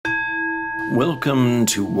Welcome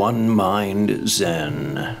to One Mind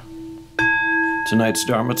Zen. Tonight's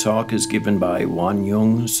Dharma talk is given by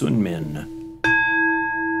Wanyong Sunmin.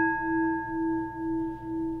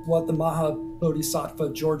 What the Maha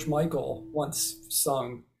Bodhisattva George Michael once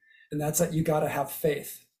sung, and that's that you gotta have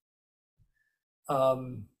faith.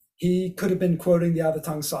 He could have been quoting the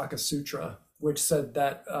Avatamsaka Sutra, which said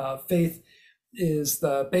that faith is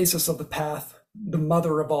the basis of the path, the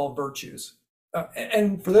mother of all virtues.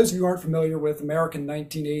 And for those of you who aren't familiar with American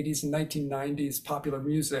 1980s and 1990s popular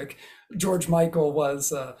music, George Michael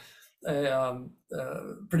was a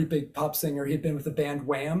pretty big pop singer. He had been with the band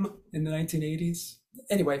Wham in the 1980s.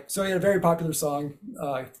 Anyway, so he had a very popular song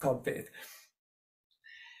called Faith.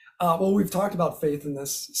 Well, we've talked about faith in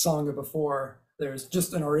this sangha before. There's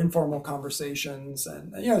just in our informal conversations,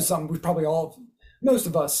 and some we've probably most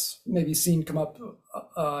of us maybe seen come up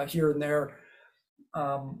here and there,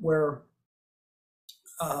 where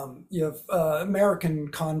you have American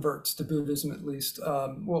converts to Buddhism, at least,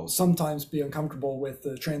 will sometimes be uncomfortable with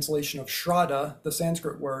the translation of Śrāddha, the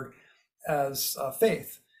Sanskrit word, as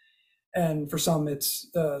faith. And for some, it's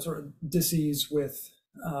sort of disease with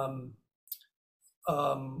a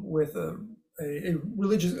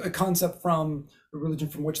religious concept from a religion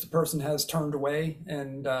from which the person has turned away,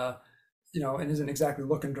 and and isn't exactly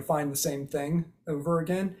looking to find the same thing over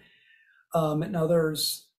again. And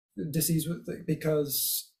others disease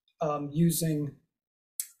because using,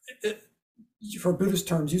 for Buddhist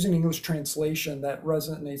terms, using English translation that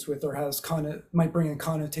resonates with or might bring in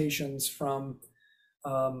connotations from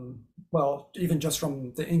even just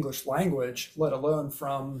from the English language, let alone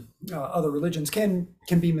from other religions, can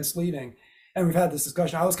be misleading. And we've had this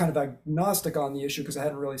discussion. I was kind of agnostic on the issue because I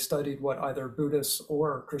hadn't really studied what either Buddhists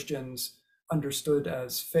or Christians understood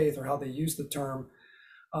as faith or how they use the term.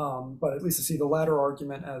 But at least to see the latter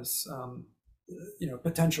argument as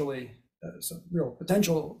potentially some real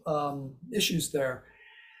potential issues there.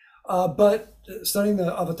 But studying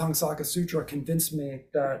the Avatamsaka Sutra convinced me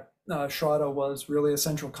that Śrāddha was really a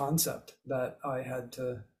central concept that I had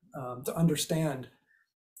to understand.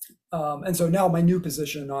 And so now my new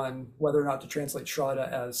position on whether or not to translate Śrāddha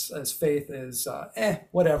as faith is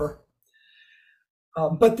whatever.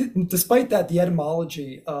 But despite that, the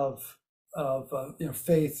etymology of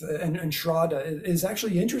faith and Śrāddha is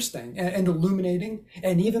actually interesting and illuminating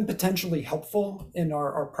and even potentially helpful in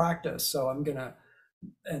our practice. So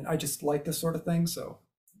and I just like this sort of thing, so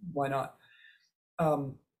why not?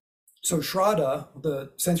 So Śrāddha,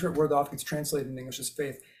 the Sanskrit word that often gets translated in English as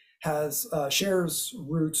faith, shares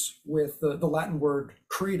roots with the Latin word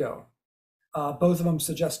credo, both of them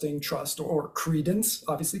suggesting trust or credence,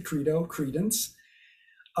 obviously credo, credence.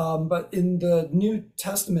 But in the New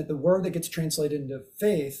Testament, the word that gets translated into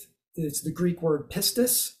faith is the Greek word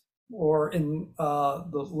pistis, or in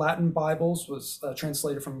the Latin Bibles was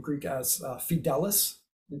translated from Greek as fidelis,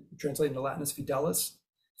 translated into Latin as fidelis,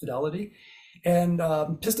 fidelity. And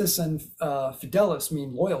pistis and fidelis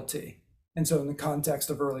mean loyalty. And so in the context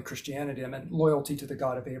of early Christianity, I meant loyalty to the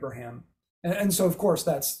God of Abraham. And so, of course,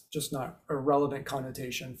 that's just not a relevant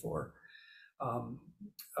connotation for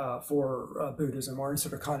Buddhism, or any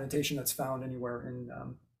sort of connotation that's found anywhere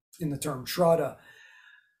in the term Śrāddha.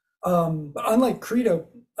 But unlike credo,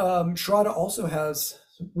 Śrāddha also has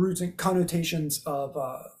roots and connotations of,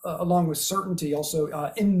 along with certainty, also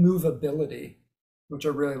immovability, which I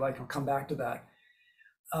really like. I'll come back to that.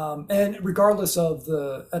 And regardless of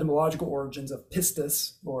the etymological origins of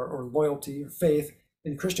pistis or loyalty or faith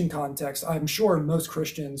in Christian context, I'm sure most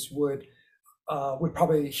Christians would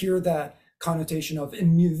probably hear that connotation of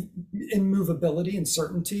immovability and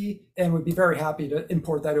certainty, and would be very happy to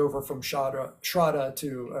import that over from Śrāddha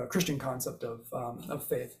to a Christian concept of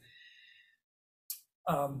faith.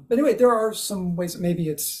 But anyway, there are some ways that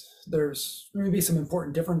there's maybe some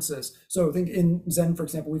important differences. So I think in Zen, for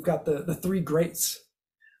example, we've got the three greats: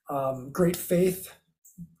 great faith,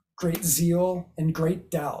 great zeal, and great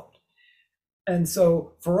doubt. And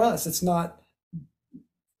so for us, it's not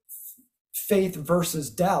faith versus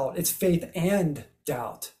doubt, it's faith and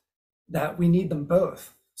doubt, that we need them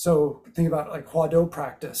both. So think about like Hua-Do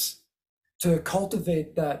practice to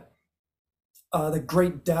cultivate that the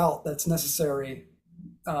great doubt that's necessary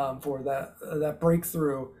for that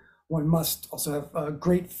breakthrough. One must also have a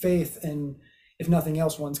great faith in, if nothing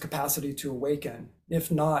else, one's capacity to awaken.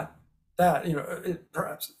 If not that,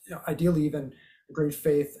 perhaps ideally even a great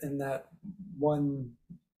faith in that one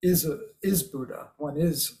is Buddha, one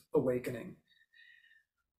is awakening.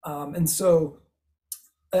 And so,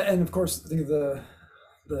 and of course, think of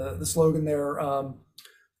the slogan there: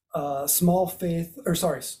 small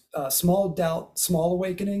doubt, small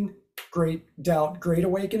awakening; great doubt, great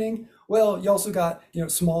awakening. Well, you also got,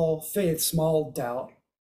 small faith, small doubt,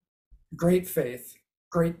 great faith,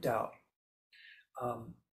 great doubt.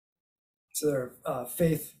 So their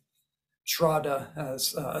faith, Śrāddha,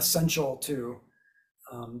 as essential to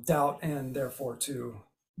doubt and therefore to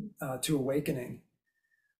awakening.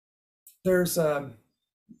 There's a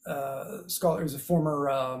scholar who's a former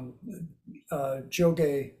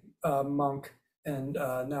Joge monk, and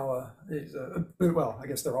now he's well, I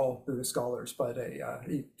guess they're all Buddhist scholars, but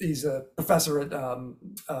he's a professor at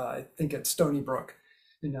I think at Stony Brook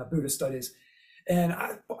in Buddhist studies. And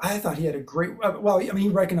I thought he had a great, well, I mean, he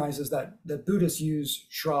recognizes that the Buddhists use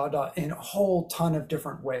Śrāddha in a whole ton of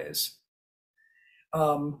different ways.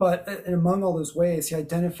 But among all those ways, he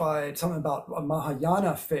identified something about a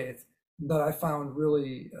Mahayana faith that I found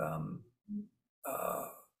really,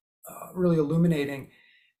 really illuminating.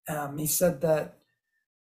 He said that,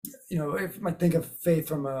 if you might think of faith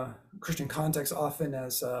from a Christian context often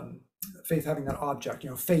as faith having that object,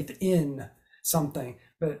 faith in something.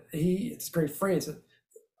 But it's a great phrase.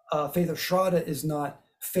 Faith of Śrāddha is not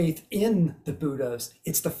faith in the Buddhas,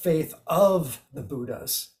 it's the faith of the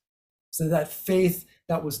Buddhas. So that faith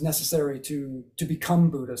that was necessary to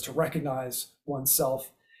become Buddhas, to recognize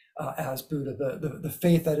oneself as Buddha, the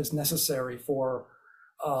faith that is necessary for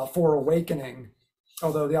awakening.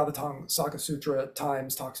 Although the Avatamsaka Sutra at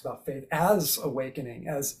times talks about faith as awakening,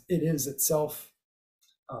 as it is itself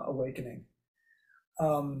awakening.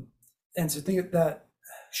 And so think of that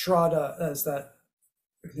Śrāddha as that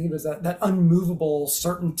unmovable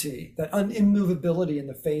certainty, that immovability in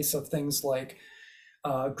the face of things like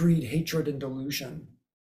greed, hatred, and delusion.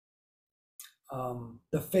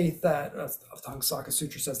 The faith that, as Avatamsaka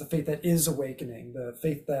Sutra says, the faith that is awakening, the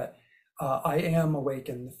faith that I am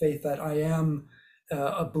awakened, the faith that I am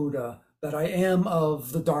a Buddha, that I am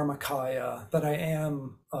of the Dharmakaya, that I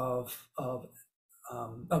am of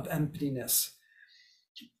emptiness.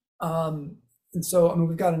 And so, I mean,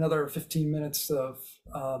 we've got another 15 minutes of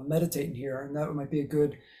meditating here, and that might be a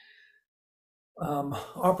good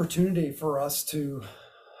opportunity for us to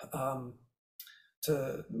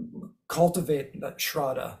cultivate that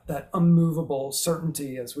Śrāddha, that unmovable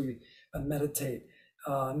certainty as we meditate,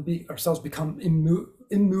 and become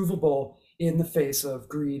immovable in the face of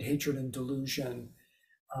greed, hatred, and delusion,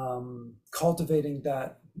 cultivating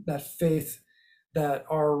that faith that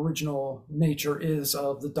our original nature is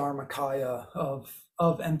of the Dharmakaya,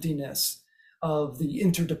 of emptiness, of the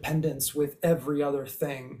interdependence with every other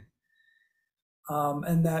thing,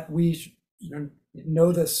 and that we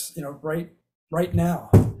know this, right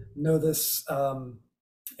now, know this,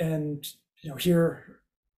 and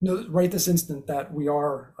know right this instant that we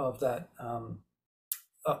are of that,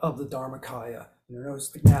 of the Dharmakaya.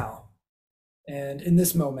 Notice now, and in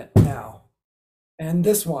this moment now, and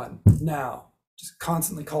this one now. Just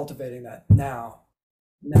constantly cultivating that now.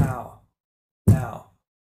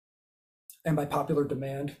 And by popular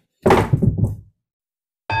demand,